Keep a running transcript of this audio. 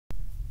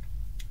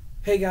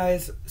Hey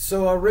guys,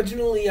 so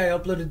originally I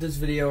uploaded this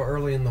video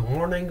early in the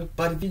morning,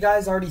 but if you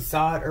guys already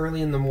saw it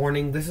early in the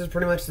morning, this is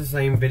pretty much the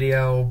same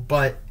video,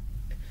 but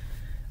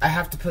I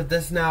have to put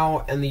this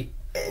now, and the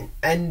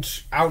end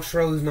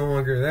outro is no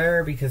longer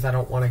there because I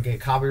don't want to get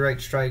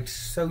copyright strikes,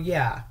 so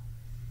yeah.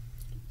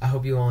 I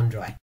hope you all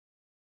enjoy.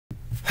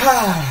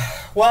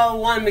 Well,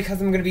 one, because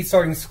I'm going to be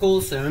starting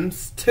school soon.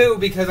 Two,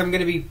 because I'm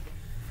going to be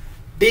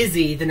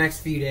busy the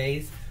next few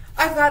days.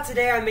 I thought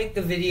today I'd make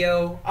the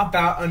video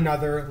about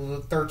another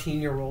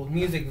 13-year-old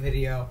music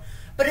video.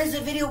 But is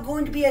the video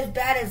going to be as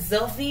bad as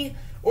Selfie?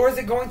 Or is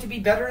it going to be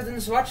better than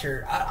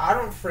Sweatshirt? I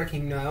don't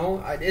freaking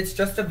know. It's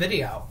just a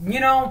video. You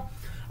know,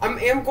 I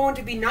am going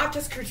to be not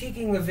just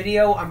critiquing the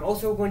video, I'm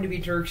also going to be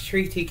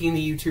critiquing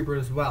the YouTuber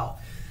as well.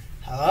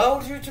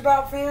 Hello, Truth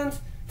About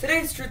fans?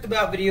 Today's Truth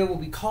About video will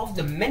be called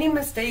The Many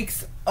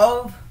Mistakes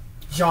of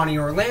Johnny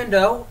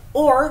Orlando,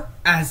 or,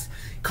 as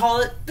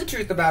call it, The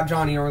Truth About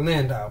Johnny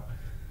Orlando.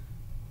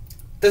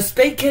 The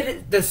Spade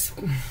Kid,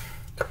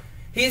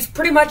 he's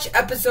pretty much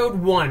episode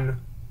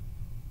 1.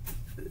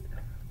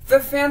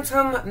 The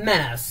Phantom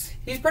Menace.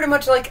 He's pretty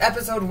much like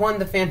episode 1,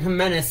 The Phantom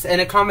Menace,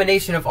 and a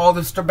combination of all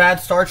the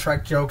bad Star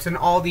Trek jokes and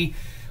all the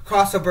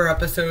crossover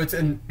episodes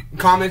and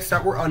comics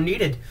that were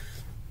unneeded.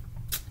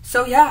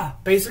 So yeah,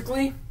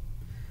 basically,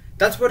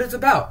 that's what it's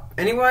about.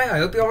 Anyway, I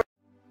hope you all...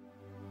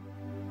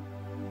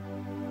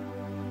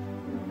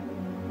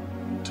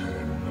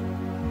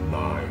 10,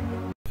 9.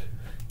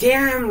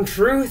 Damn,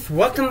 Truth,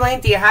 what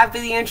complaint do you have for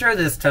the intro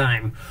this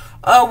time?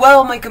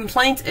 Well, my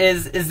complaint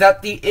is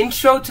that the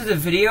intro to the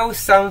video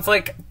sounds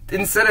like,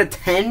 instead of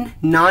 10,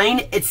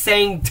 9, it's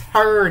saying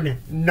turn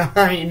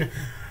 9.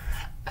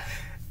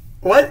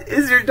 What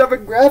is your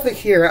demographic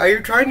here? Are you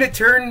trying to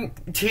turn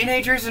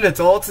teenagers and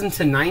adults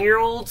into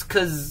 9-year-olds?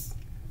 Because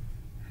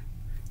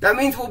that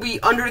means we'll be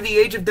under the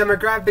age of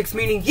demographics,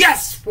 meaning,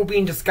 yes, we'll be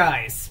in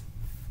disguise.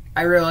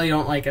 I really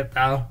don't like it,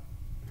 though.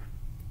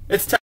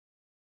 It's time.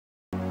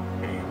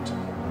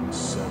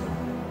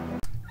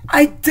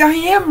 I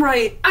am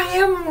right. I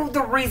am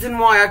the reason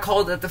why I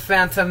called it the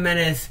Phantom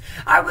Menace.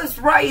 I was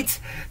right.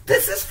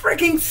 This is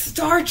freaking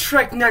Star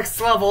Trek next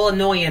level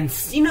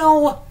annoyance. You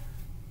know,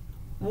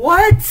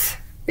 what?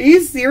 Are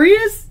you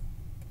serious?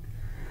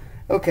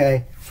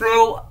 Okay,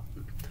 so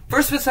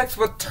first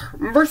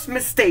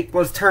mistake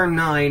was turn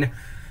 9.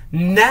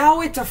 Now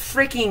it's a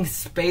freaking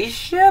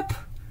spaceship?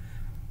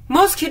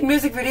 Most kid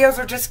music videos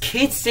are just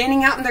kids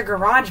standing out in their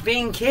garage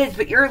being kids,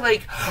 but you're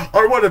like,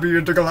 I want to be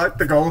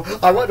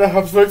intergalactical. I want to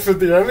have sex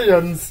with the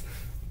aliens.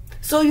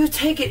 So you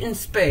take it in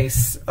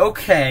space.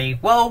 Okay,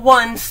 well,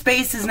 one,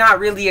 space is not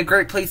really a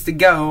great place to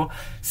go.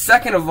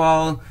 Second of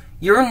all,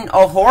 you're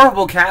a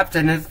horrible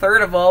captain. And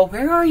third of all,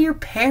 where are your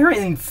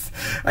parents?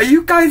 Are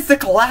you guys the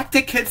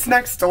Galactic Kids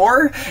Next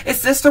Door?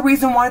 Is this the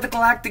reason why the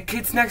Galactic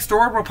Kids Next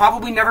Door will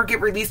probably never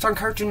get released on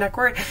Cartoon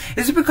Network?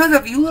 Is it because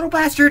of you, little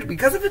bastard?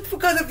 Because if it's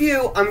because of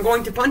you, I'm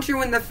going to punch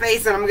you in the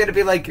face and I'm going to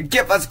be like,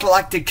 give us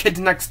Galactic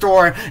Kids Next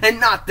Door and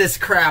not this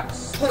crap.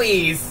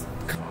 Please.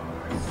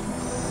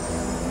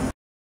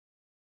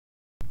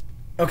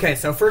 Okay,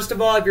 so first of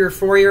all, if you're a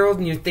 4-year-old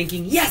and you're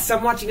thinking, yes,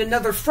 I'm watching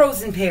another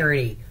Frozen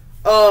parody.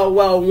 Oh,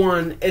 well,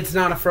 one, it's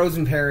not a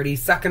Frozen parody.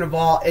 Second of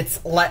all,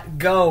 it's Let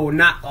Go,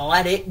 not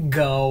Let It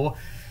Go.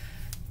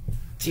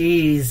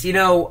 Jeez, you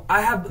know, I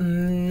have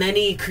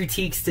many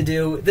critiques to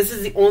do. This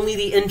is only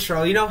the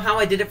intro. You know how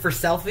I did it for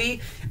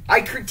Selfie?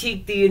 I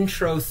critiqued the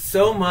intro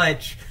so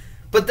much.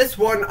 But this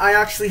one, I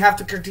actually have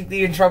to critique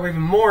the intro even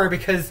more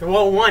because,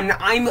 well, one,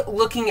 I'm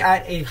looking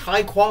at a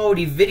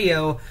high-quality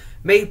video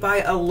made by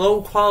a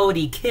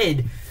low-quality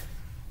kid.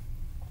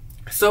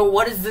 So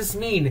what does this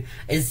mean?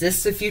 Is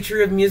this the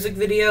future of music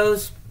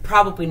videos?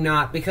 Probably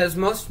not, because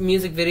most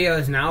music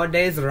videos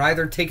nowadays are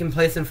either taking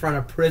place in front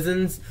of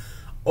prisons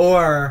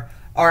or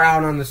are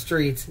out on the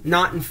streets,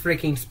 not in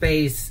freaking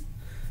space.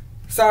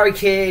 Sorry,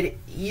 kid,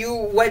 you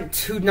went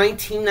to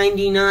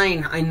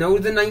 1999. I know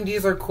the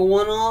 90s are cool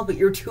and all, but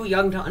you're too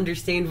young to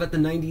understand what the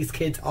 90s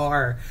kids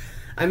are.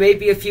 I may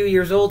be a few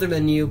years older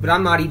than you, but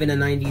I'm not even a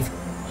 90s kid.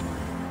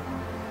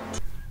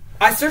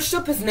 I searched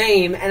up his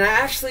name, and I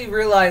actually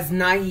realized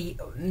Nai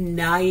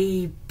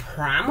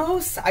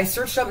Pramos? I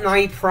searched up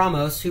Nai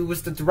Pramos, who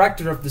was the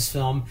director of this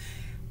film.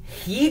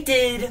 He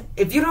did,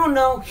 if you don't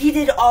know, he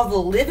did all the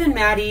Liv and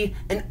Maddie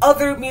and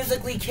other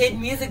Musically Kid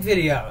music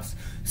videos.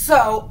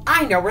 So,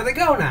 I know where they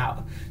go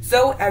now.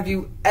 So, have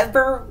you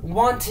ever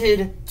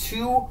wanted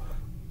to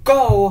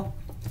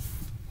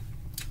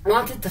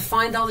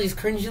find all these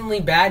cringingly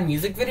bad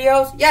music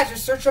videos? Yeah,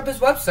 just search up his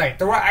website.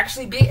 There will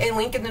actually be a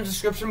link in the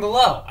description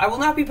below. I will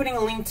not be putting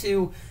a link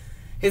to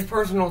his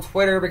personal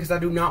Twitter because I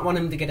do not want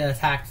him to get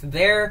attacked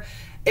there.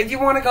 If you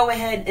want to go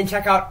ahead and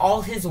check out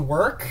all his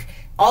work,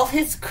 all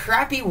his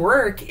crappy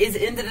work is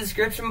in the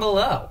description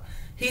below.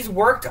 He's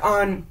worked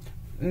on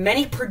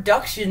many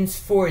productions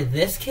for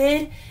this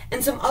kid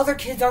and some other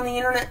kids on the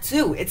internet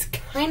too. It's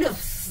kind of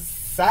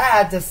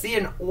sad to see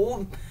an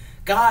old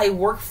guy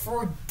work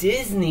for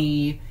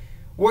Disney,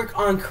 work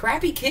on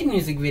crappy kid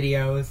music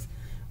videos,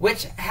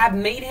 which have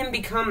made him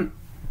become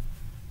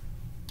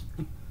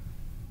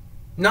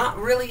not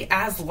really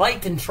as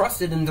liked and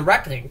trusted in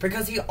directing,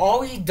 because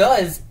all he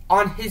does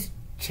on his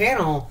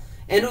channel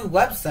and his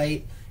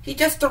website, he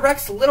just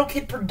directs little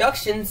kid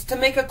productions to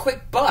make a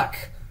quick buck.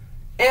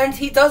 And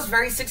he does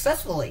very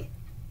successfully.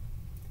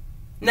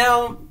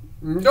 Now,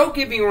 don't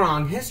get me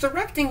wrong, his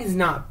directing is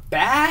not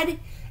bad.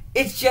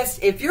 It's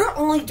just, if you're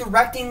only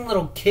directing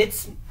little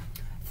kids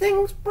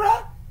things,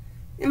 bruh,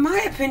 in my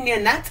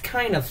opinion, that's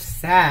kind of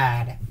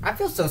sad. I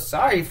feel so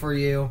sorry for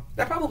you.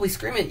 They'll probably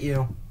scream at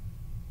you.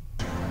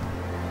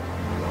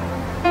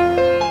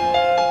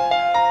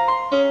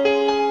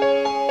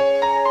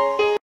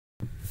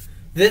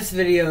 This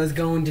video is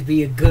going to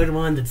be a good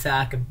one to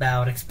talk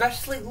about,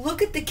 especially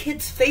look at the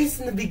kid's face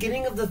in the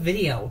beginning of the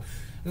video.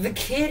 The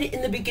kid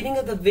in the beginning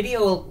of the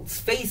video's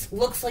face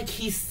looks like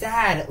he's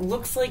sad,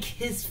 looks like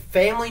his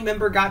family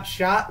member got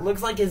shot,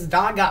 looks like his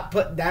dog got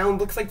put down,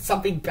 looks like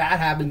something bad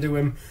happened to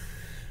him.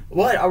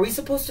 What, are we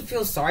supposed to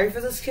feel sorry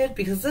for this kid?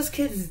 Because this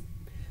kid's...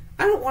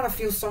 I don't want to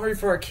feel sorry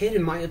for a kid,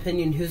 in my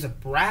opinion, who's a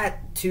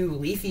brat to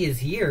Leafy is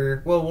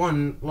here. Well,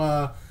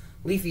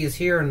 Leafy is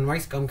here and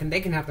Rice Gum,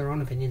 they can have their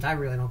own opinions, I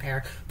really don't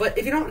care. But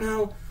if you don't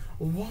know,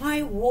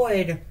 why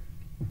would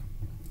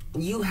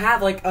you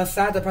have, like, a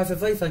sad, depressive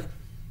face, like,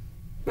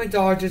 my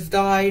dog just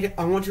died,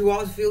 I want you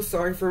all to feel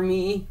sorry for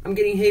me, I'm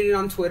getting hated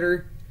on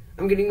Twitter,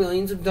 I'm getting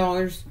millions of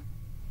dollars,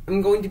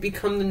 I'm going to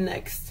become the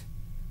next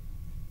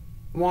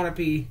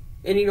wannabe.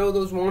 And you know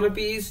those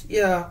wannabes?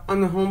 Yeah,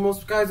 I'm the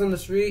homeless guys on the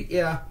street,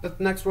 yeah, the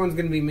next one's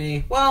gonna be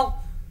me.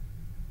 Well,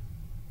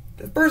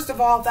 first of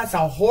all, that's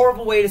a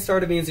horrible way to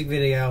start a music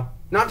video.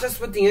 Not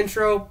just with the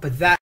intro, but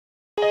that.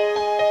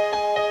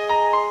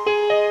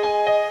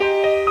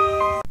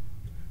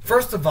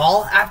 First of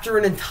all, after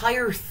an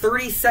entire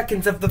 30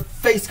 seconds of the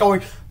face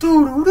going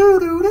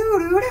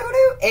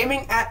doo-doo-doo-doo-doo-doo-doo,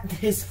 aiming at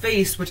his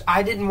face, which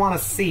I didn't want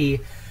to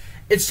see,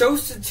 it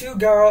shows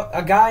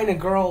a guy and a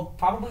girl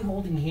probably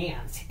holding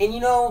hands. And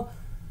you know,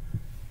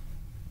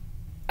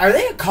 are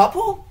they a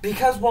couple?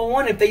 Because, well,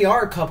 one, if they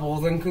are a couple,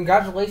 then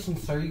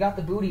congratulations, sir. You got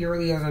the booty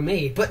earlier than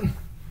me. But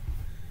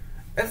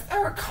if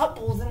they're a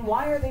couple, then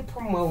why are they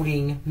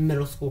promoting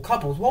middle school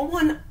couples? Well,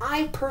 one,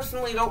 I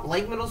personally don't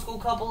like middle school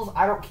couples.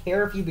 I don't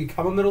care if you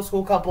become a middle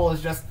school couple.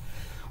 It's just,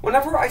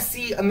 whenever I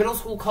see a middle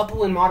school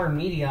couple in modern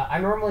media, I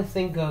normally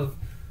think of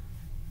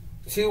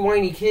two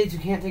whiny kids who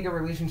can't take a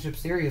relationship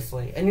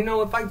seriously. And, you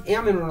know, if I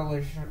am in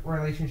a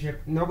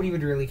relationship, nobody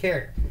would really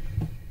care.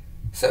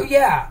 So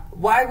yeah,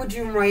 why would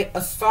you write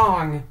a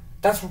song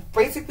that's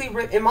basically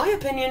written, in my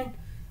opinion,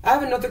 I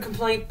have another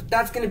complaint, but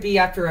that's going to be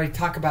after I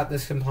talk about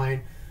this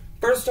complaint.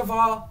 First of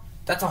all,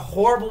 that's a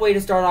horrible way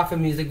to start off a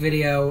music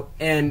video,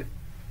 and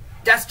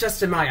that's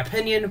just in my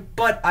opinion,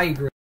 but I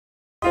agree.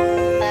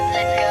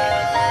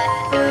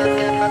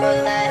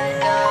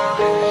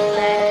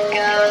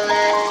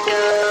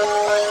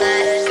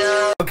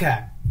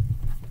 Okay.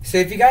 So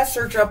if you guys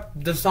search up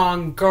the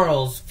song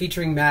Girls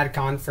featuring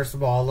Madcon, first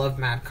of all, I love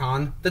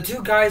Madcon, the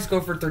two guys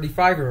go for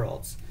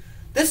 35-year-olds.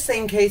 This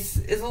same case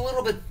is a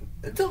little bit,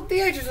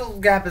 the age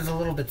gap is a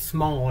little bit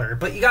smaller,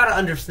 but you gotta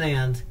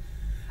understand,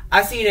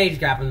 I see an age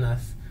gap in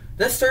this.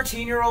 This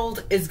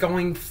 13-year-old is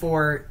going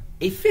for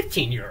a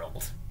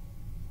 15-year-old.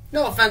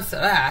 No offense to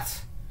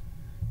that.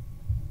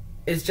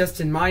 It's just,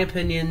 in my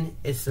opinion,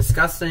 it's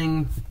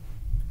disgusting.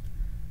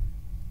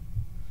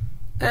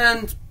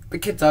 And the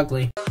kid's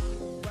ugly.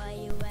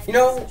 You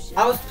know,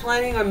 I was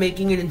planning on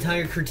making an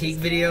entire critique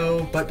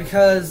video, but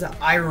because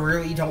I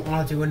really don't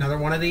want to do another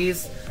one of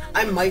these,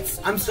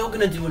 I'm still going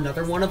to do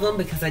another one of them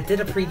because I did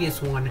a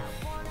previous one.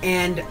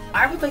 And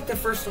I would like to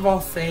first of all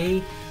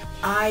say,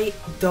 I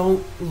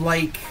don't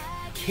like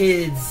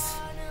kids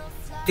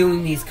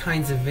doing these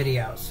kinds of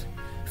videos.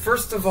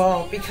 First of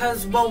all,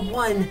 because, well,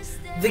 one,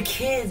 the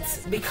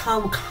kids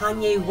become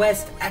Kanye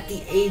West at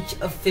the age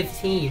of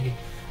 15.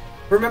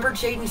 Remember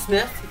Jaden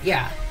Smith?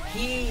 Yeah,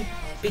 he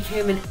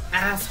became an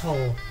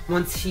asshole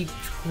once he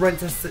went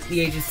to the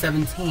age of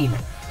 17.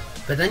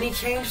 But then he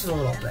changed a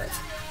little bit,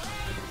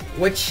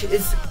 which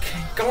is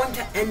going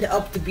to end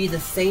up to be the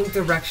same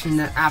direction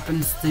that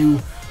happens to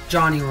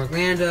Johnny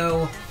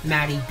Orlando,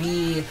 Maddie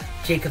B,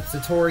 Jacob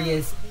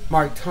Sartorius,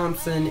 Mark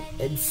Thompson,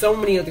 and so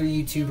many other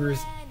YouTubers,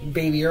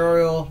 Baby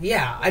Earl.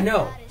 Yeah, I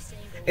know.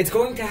 It's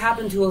going to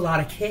happen to a lot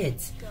of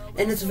kids.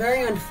 And it's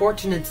very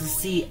unfortunate to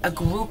see a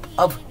group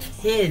of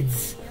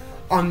kids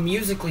on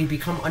Musical.ly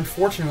become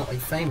unfortunately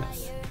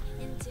famous.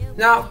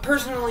 Now,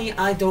 personally,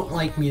 I don't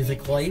like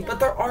Musical.ly,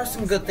 but there are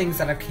some good things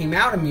that have came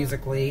out of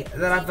Musical.ly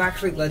that have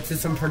actually led to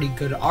some pretty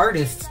good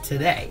artists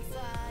today.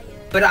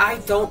 But I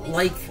don't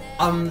like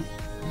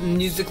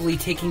Musical.ly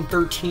taking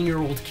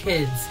 13-year-old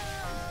kids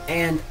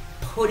and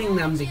putting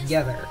them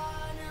together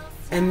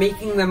and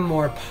making them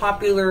more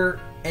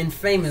popular and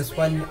famous.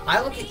 When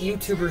I look at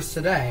YouTubers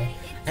today,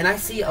 and I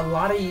see a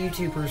lot of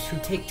YouTubers who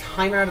take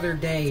time out of their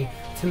day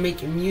to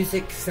make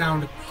music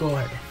sound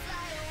good.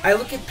 I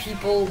look at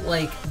people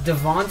like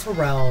Devon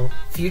Terrell,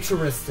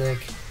 Futuristic,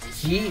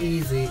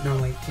 G-Eazy,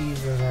 no wait,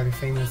 G-Eazy was already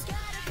famous,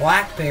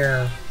 Black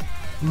Bear,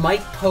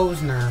 Mike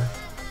Posner.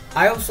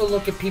 I also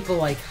look at people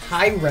like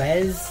High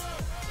Res,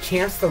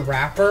 Chance the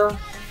Rapper,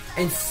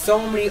 and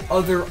so many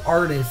other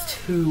artists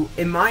who,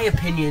 in my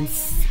opinion,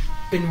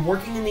 been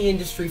working in the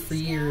industry for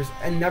years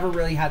and never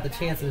really had the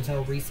chance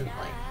until recently.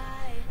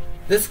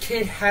 This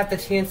kid had the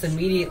chance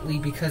immediately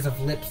because of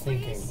lip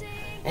syncing,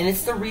 and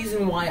it's the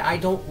reason why I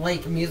don't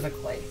like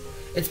Musical.ly.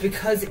 It's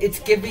because it's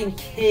giving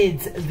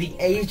kids the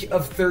age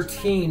of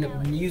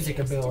 13 music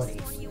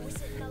abilities.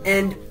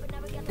 And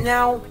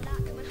now,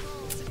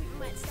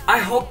 I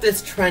hope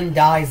this trend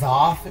dies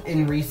off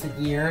in recent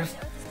years.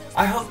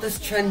 I hope this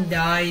trend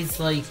dies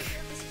like,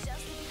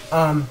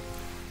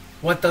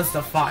 What Does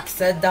the Fox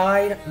Said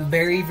died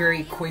very,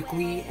 very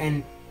quickly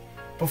and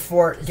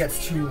before it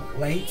gets too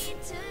late.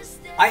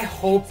 I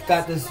hope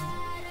that this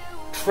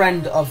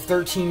trend of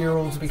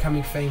 13-year-olds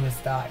becoming famous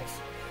dies.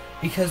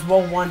 Because,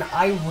 well, one,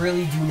 I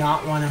really do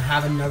not want to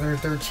have another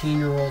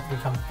 13-year-old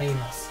become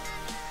famous.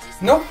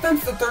 No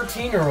offense to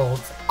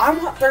 13-year-olds. I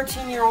want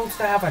 13-year-olds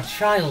to have a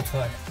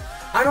childhood.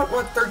 I don't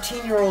want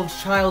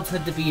 13-year-olds'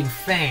 childhood to be in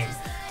fame.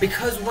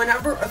 Because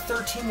whenever a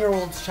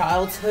 13-year-old's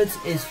childhood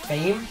is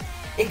fame,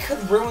 it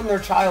could ruin their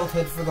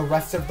childhood for the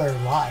rest of their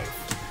life.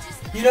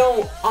 You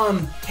know,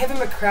 Kevin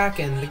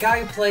McCracken, the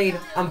guy who played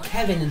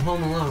Kevin in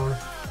Home Alone,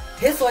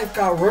 his life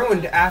got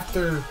ruined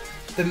after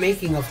the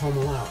making of Home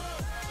Alone.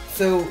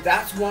 So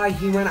that's why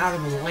he went out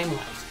of the limelight.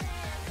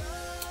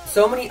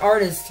 So many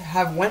artists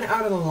have went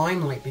out of the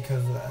limelight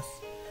because of this.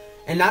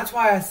 And that's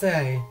why I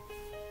say,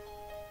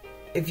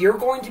 if you're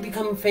going to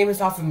become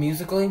famous off of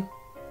Musical.ly,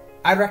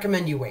 I'd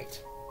recommend you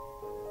wait.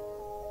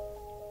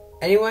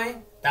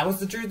 Anyway, that was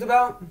the truth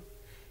about.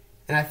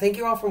 And I thank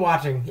you all for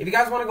watching. If you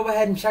guys want to go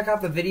ahead and check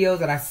out the video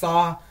that I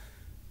saw,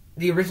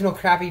 the original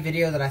crappy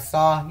video that I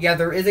saw, yeah,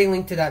 there is a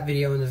link to that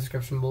video in the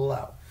description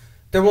below.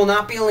 There will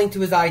not be a link to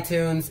his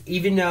iTunes,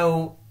 even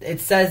though it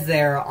says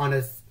there on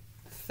his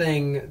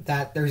thing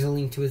that there's a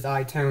link to his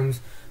iTunes,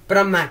 but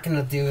I'm not going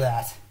to do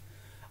that.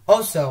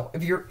 Also,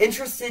 if you're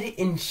interested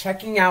in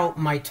checking out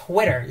my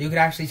Twitter, you could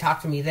actually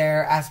talk to me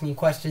there, ask me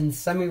questions,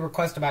 send me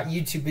requests about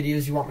YouTube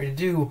videos you want me to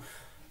do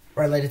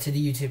related to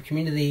the YouTube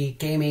community,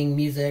 gaming,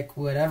 music,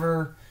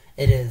 whatever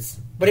it is.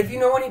 But if you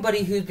know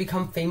anybody who's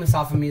become famous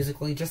off of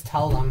Musical.ly, just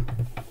tell them,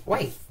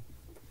 wait.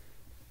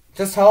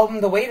 Just tell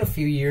them to wait a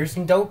few years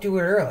and don't do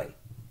it early.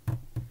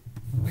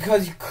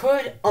 Because you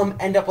could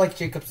end up like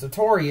Jacob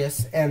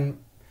Sartorius and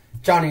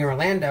Johnny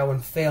Orlando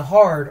and fail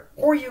hard,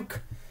 or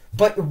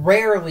but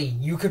rarely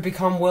you could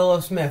become Willow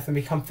Smith and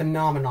become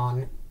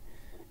phenomenon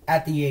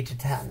at the age of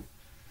 10.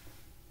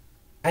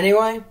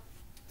 Anyway,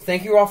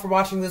 thank you all for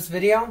watching this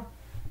video.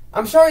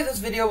 I'm sorry this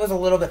video was a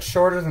little bit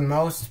shorter than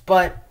most,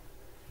 but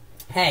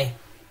hey,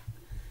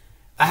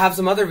 I have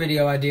some other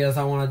video ideas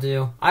I want to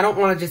do. I don't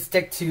want to just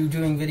stick to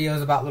doing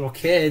videos about little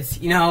kids.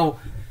 You know,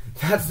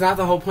 that's not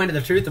the whole point of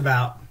the truth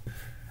about.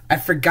 I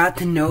forgot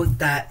to note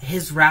that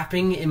his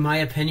rapping, in my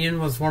opinion,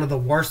 was one of the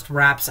worst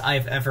raps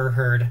I've ever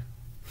heard.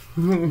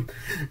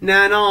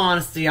 Nah, in all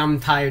honesty, I'm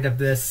tired of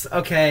this.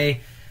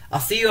 Okay, I'll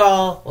see you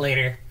all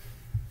later.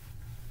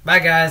 Bye,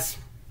 guys.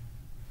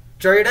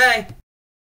 Enjoy your day.